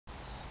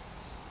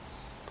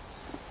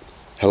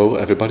Hello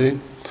everybody,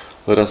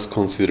 let us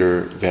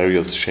consider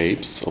various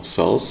shapes of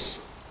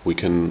cells we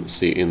can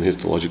see in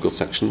histological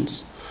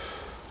sections.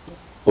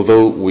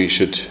 Although we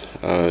should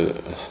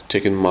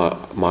take in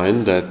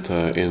mind that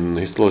in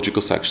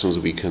histological sections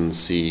we can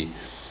see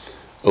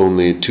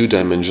only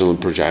two-dimensional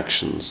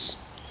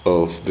projections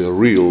of the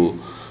real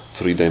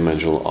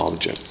three-dimensional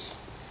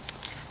objects.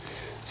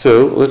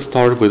 So let's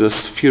start with a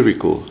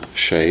spherical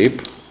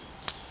shape.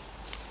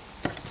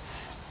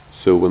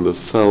 So when the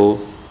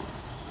cell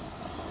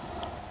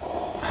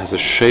has a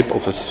shape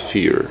of a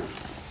sphere,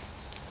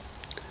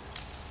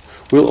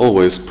 we'll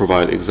always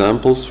provide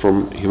examples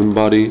from human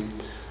body.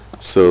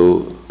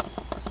 So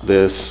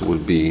this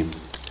would be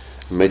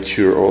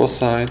mature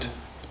oocyte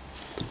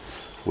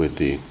with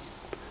the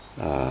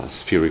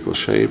spherical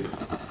shape.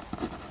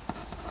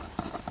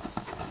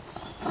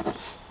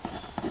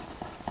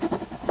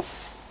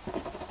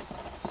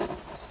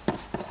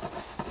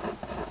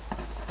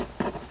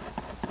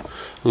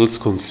 Let's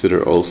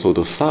consider also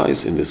the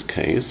size in this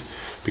case,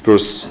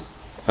 because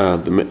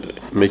the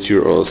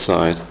mature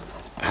oocyte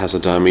has a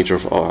diameter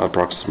of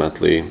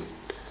approximately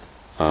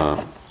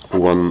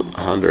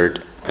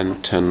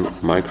 110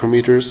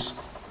 micrometers,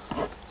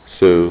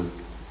 so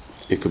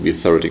it could be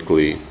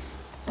theoretically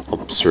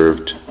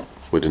observed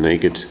with the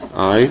naked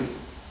eye.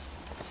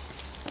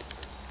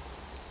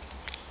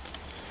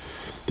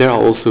 There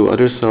are also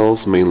other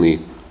cells, mainly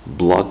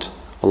blood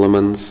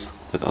elements,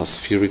 that are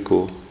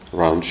spherical,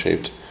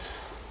 round-shaped,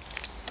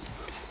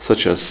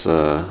 such as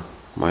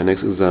my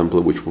next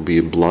example, which will be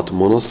a blood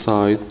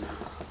monocyte,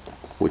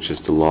 which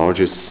is the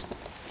largest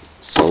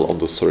cell of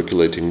the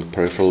circulating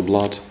peripheral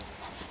blood.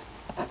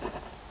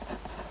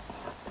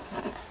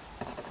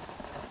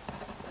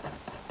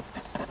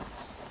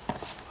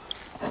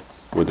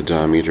 With a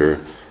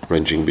diameter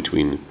ranging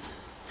between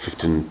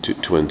 15 to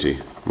 20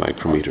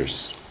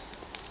 micrometers.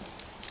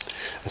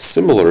 A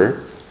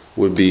similar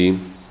would be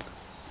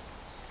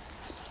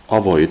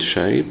ovoid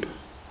shape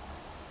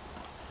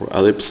or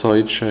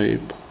ellipsoid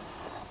shape.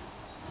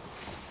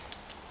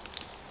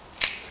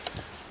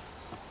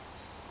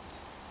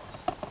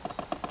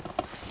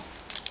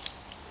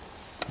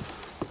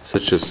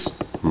 Such as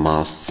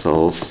mast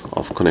cells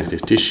of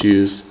connective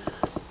tissues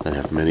that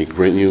have many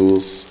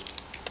granules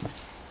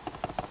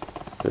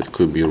that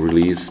could be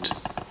released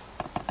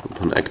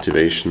upon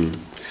activation.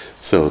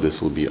 So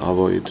this will be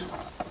ovoid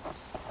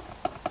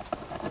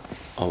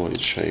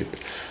shape.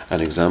 An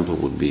example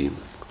would be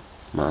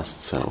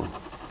mast cell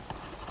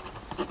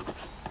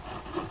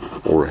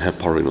or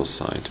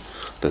heparinocyte.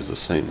 That's the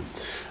same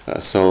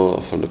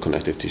cell from the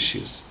connective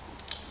tissues.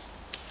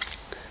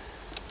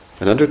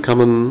 Another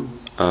common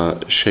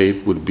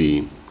shape would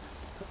be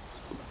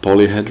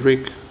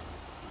polyhedric,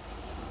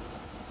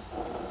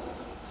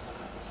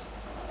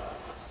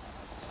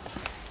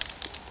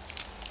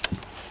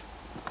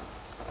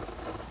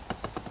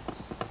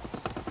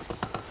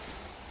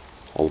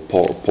 or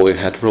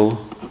polyhedral.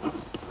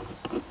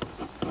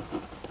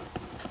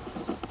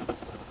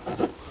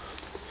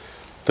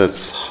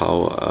 That's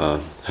how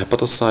a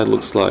hepatocyte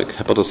looks like.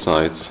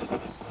 Hepatocytes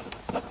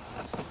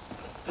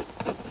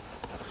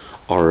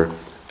are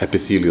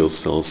epithelial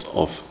cells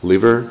of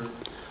liver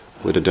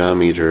with a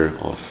diameter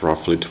of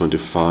roughly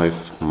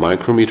 25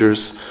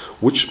 micrometers,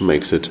 which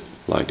makes it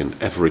like an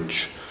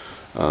average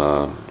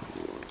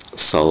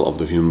cell of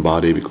the human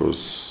body,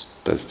 because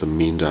that's the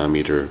mean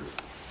diameter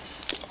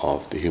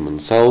of the human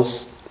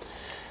cells.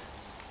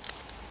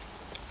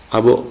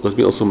 Let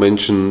me also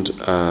mention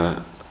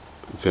a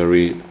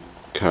very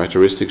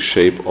characteristic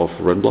shape of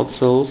red blood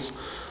cells,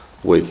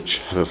 which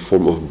have a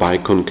form of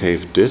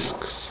biconcave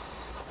discs.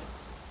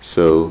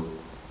 So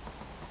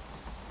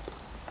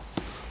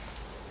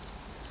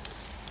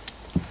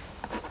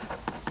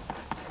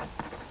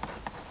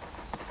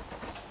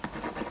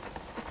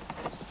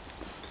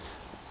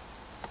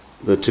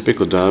the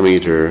typical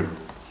diameter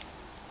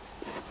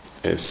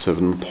is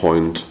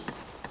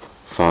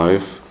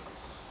 7.5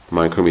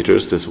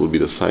 micrometers. This will be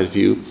the side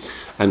view.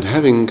 And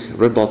having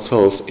red blood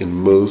cells in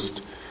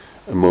most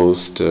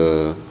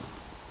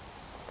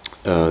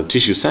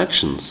tissue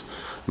sections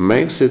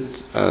makes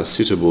it a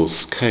suitable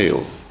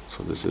scale.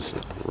 So this is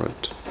a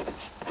red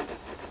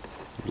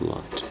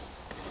blood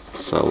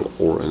cell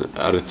or an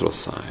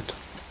erythrocyte.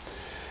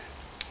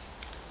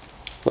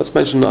 Let's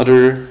mention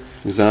other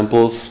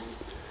examples.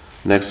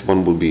 Next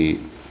one will be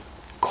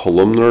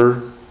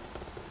columnar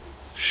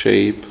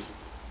shape.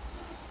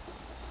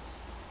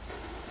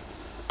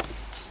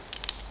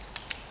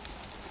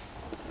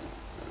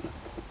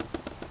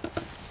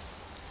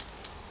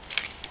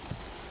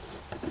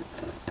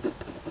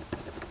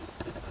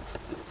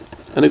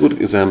 And a good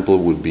example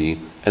would be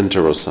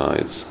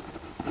enterocytes.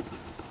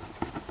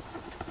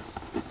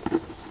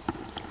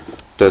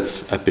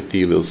 That's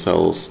epithelial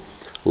cells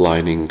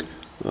lining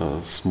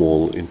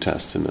small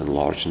intestine and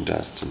large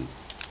intestine.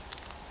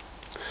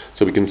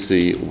 So we can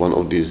see one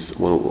of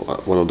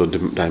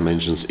the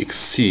dimensions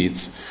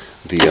exceeds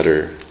the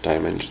other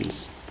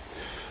dimensions.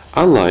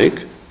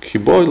 Unlike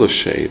cuboidal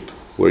shape,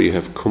 where you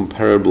have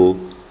comparable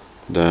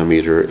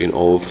diameter in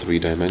all three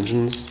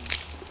dimensions,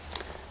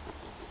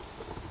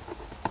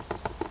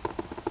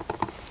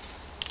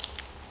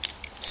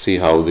 see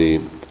how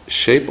the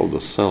shape of the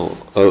cell,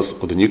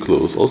 of the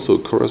nucleus, also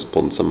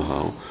corresponds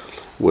somehow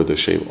with the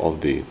shape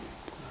of the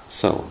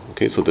cell.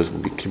 Okay, so this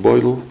would be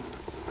cuboidal.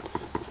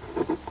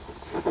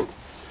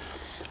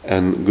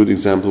 And a good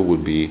example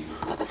would be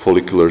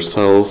follicular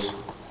cells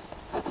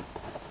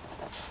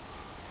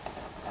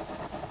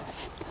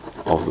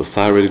of the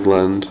thyroid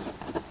gland,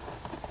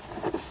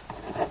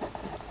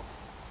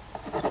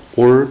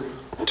 or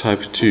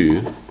type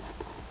 2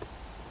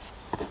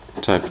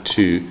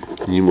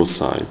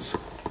 pneumocytes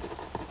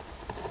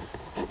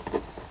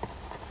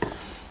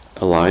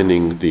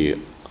aligning the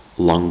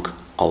lung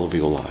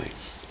alveoli.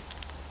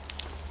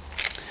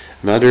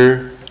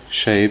 Another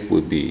shape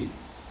would be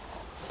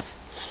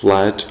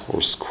flat or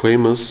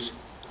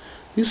squamous.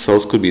 These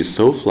cells could be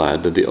so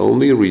flat that the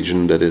only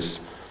region that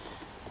is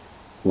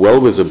well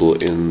visible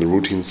in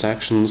routine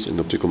sections in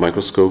optical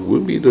microscope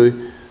would be the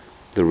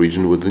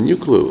region with the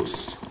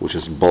nucleus, which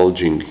is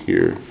bulging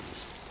here.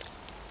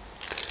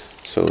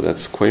 So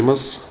that's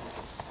squamous.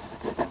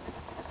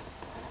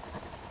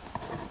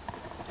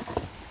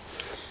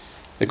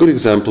 A good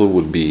example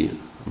would be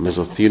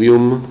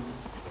mesothelium.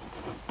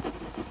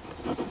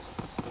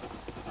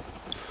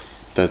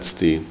 That's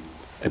the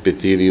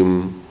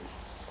epithelium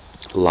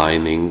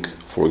lining,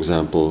 for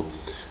example,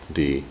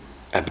 the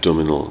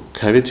abdominal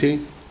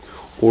cavity,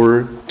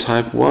 or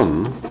type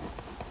 1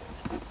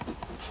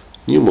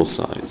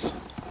 pneumocytes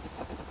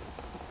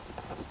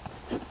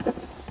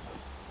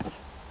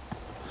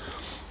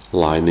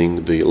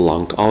lining the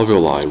lung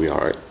alveoli. We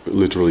are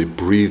literally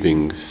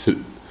breathing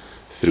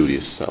through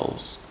these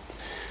cells.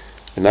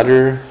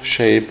 Another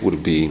shape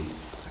would be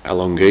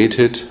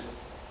elongated,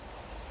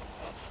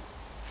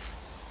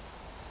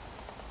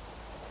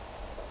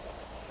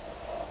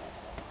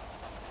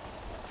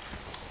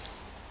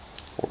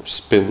 or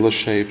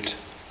spindle-shaped,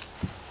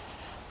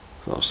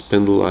 or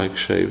spindle-like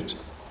shape.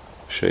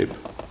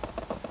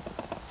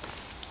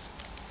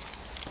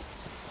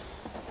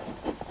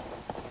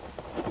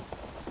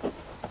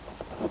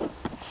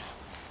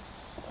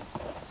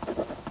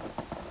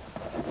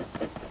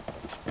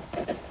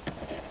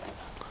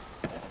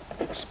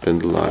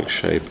 Spindle-like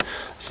shape,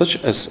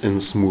 such as in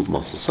smooth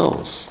muscle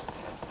cells.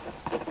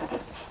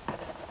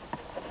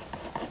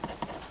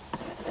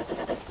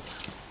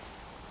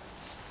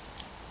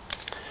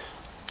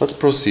 Let's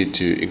proceed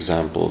to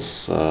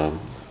examples.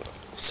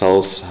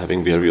 Cells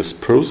having various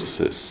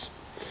processes.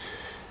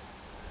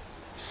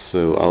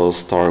 So I'll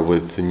start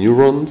with the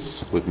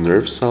neurons, with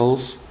nerve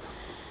cells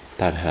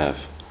that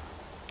have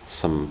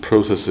some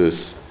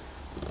processes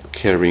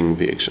carrying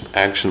the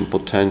action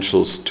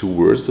potentials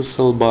towards the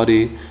cell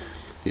body.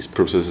 These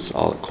processes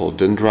are called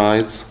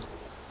dendrites,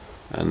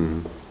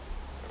 and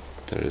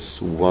there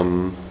is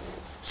one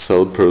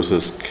cell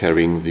process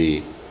carrying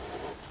the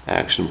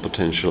action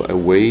potential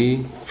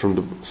away from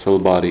the cell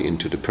body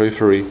into the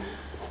periphery.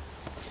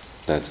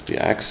 That's the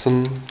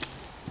axon.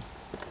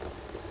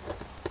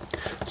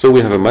 So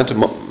we have a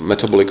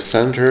metabolic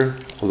center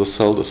of the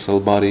cell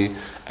body,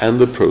 and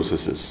the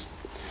processes.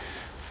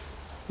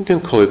 We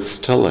can call it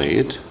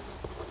stellate.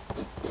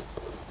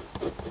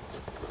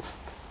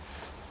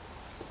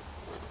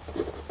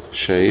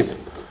 Shape,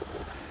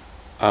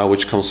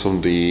 which comes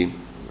from the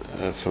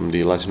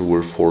Latin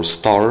word for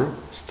star,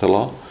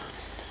 stella,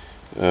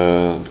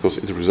 because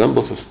it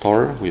resembles a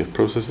star. We have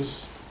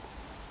processes.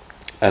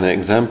 An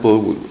example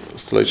would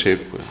stellate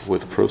shape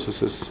with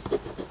processes,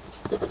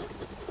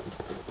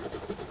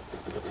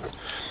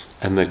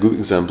 and a good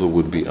example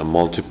would be a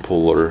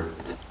multipolar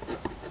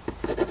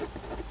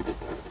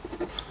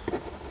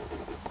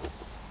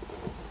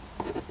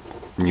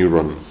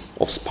neuron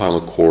of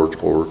spinal cord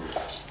or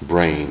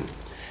brain.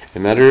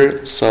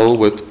 Another cell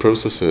with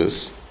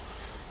processes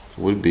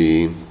would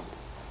be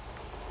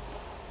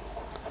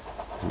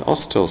an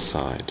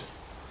osteocyte,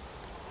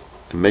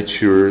 a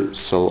mature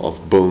cell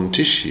of bone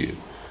tissue,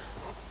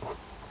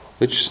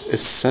 which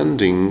is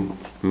sending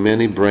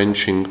many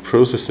branching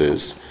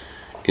processes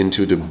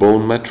into the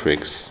bone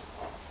matrix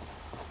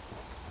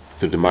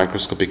through the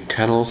microscopic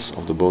canals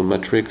of the bone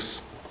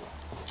matrix.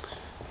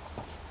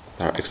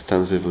 They are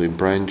extensively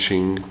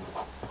branching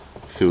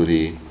through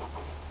the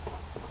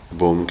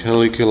bone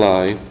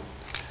caliculi,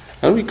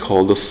 and we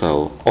call the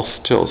cell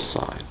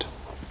osteocyte.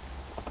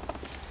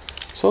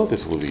 So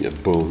this will be a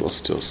bone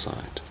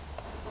osteocyte.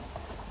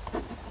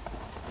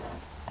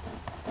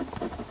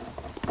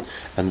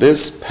 And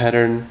this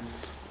pattern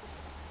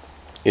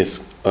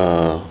is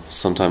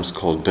sometimes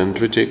called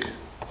dendritic,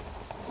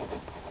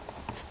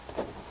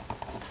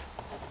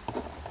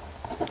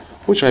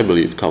 which I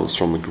believe comes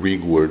from a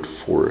Greek word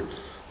for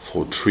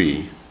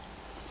tree.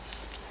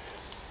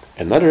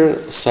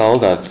 Another cell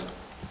that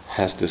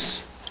has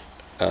this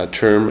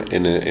term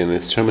in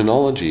its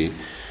terminology,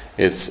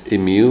 it's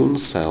immune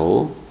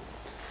cell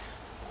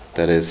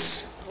that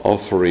is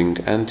offering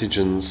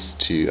antigens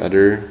to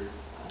other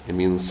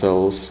immune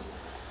cells,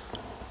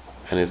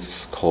 and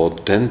it's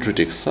called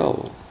dendritic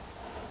cell.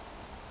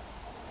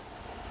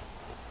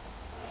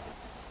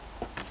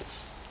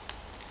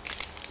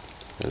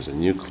 There's a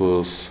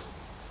nucleus,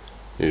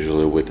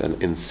 usually with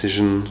an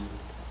incision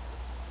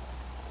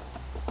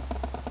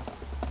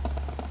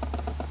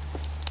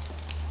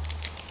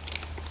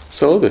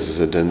So this is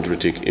a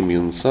dendritic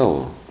immune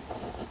cell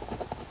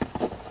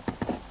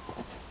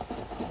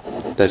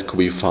that could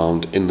be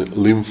found in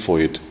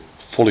lymphoid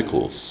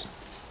follicles.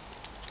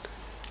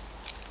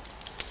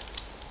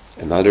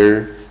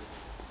 Another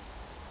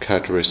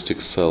characteristic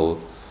cell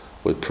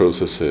with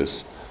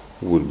processes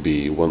would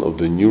be one of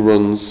the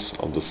neurons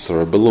of the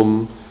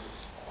cerebellum.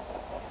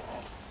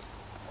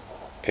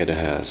 It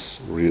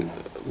has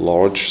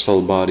large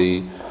cell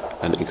body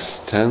and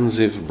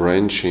extensive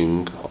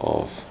branching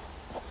of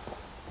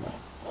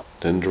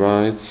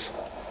dendrites,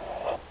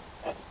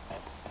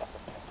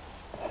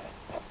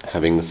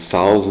 having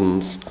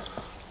thousands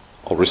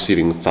or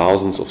receiving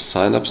thousands of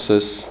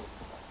synapses.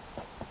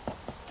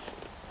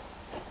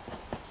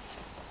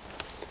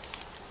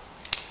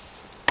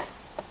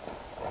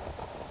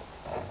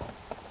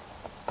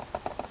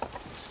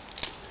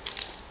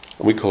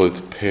 We call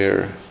it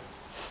pear-like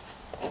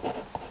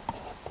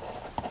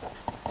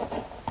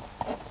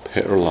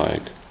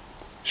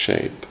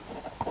shape.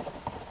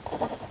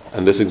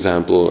 And this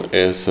example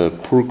is a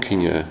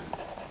Purkinje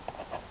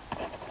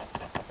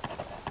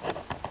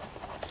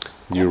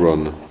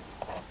neuron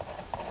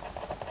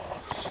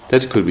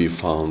that could be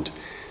found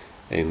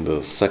in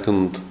the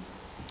second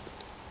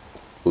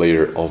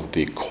layer of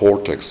the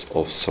cortex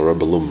of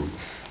cerebellum.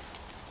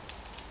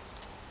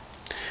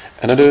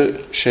 Another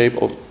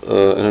shape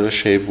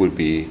would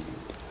be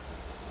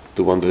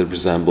the one that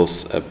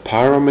resembles a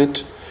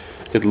pyramid.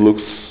 It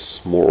looks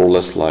more or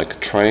less like a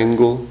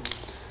triangle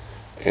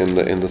in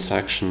the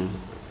section.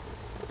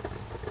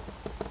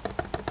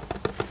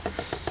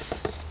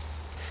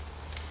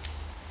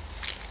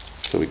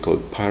 So we call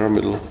it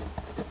pyramidal.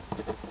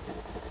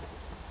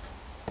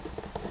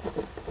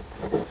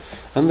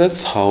 And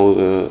that's how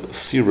the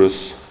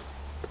serous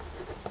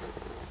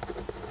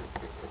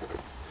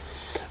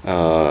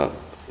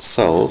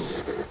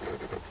cells,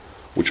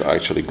 which are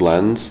actually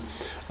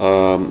glands,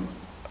 of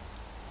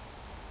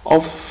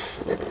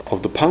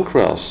the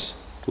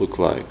pancreas look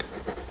like.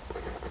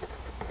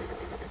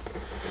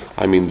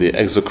 I mean the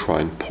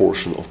exocrine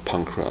portion of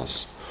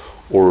pancreas,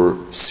 or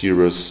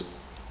serous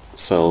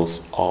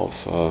cells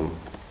of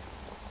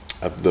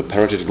the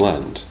parotid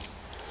gland.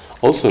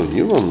 Also,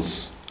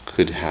 neurons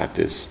could have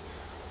this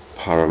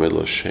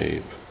pyramidal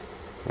shape,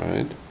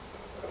 right?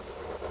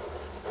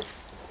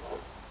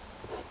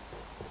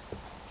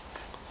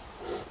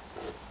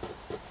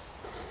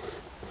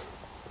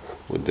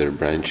 With their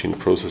branching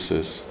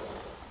processes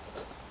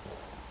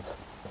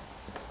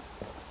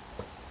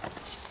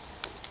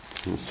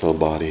in cell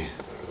body.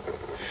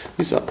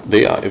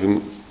 They are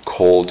even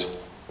called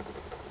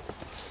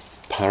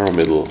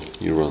pyramidal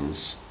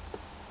neurons.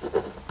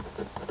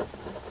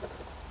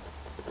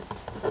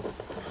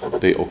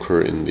 They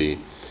occur in the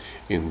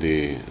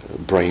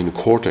brain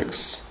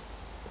cortex.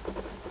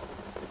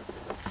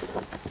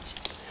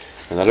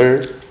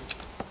 Another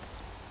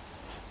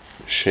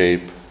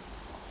shape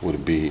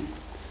would be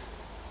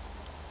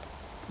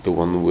the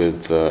one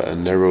with a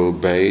narrow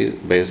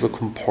basal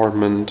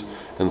compartment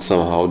and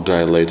somehow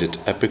dilated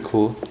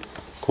apical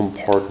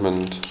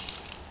compartment.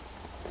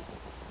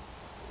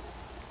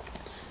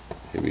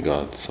 Here we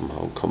got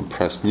somehow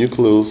compressed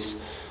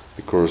nucleus,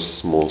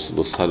 because most of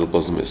the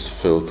cytoplasm is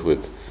filled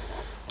with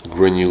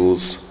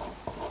granules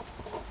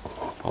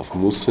of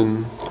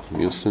mucin.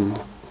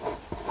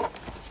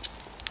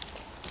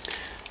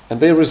 And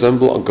they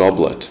resemble a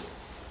goblet,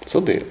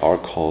 so they are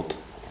called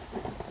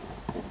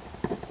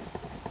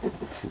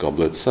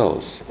goblet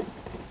cells.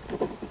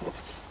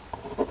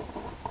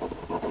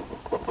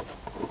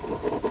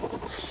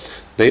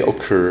 They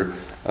occur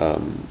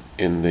among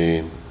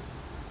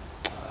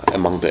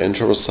the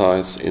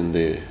enterocytes in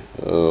the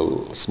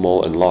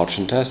small and large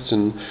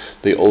intestine.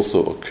 They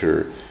also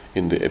occur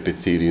in the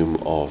epithelium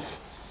of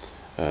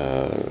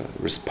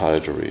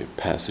respiratory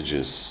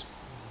passages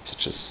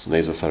such as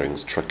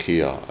nasopharynx,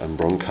 trachea, and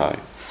bronchi.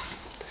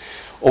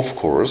 Of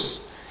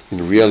course,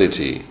 in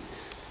reality,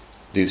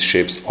 these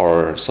shapes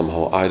are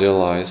somehow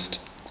idealized,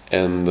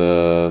 and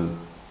there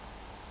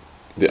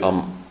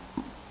are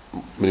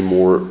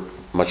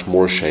much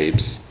more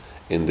shapes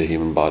in the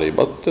human body,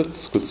 but that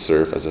could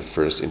serve as a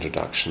first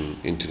introduction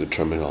into the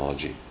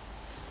terminology.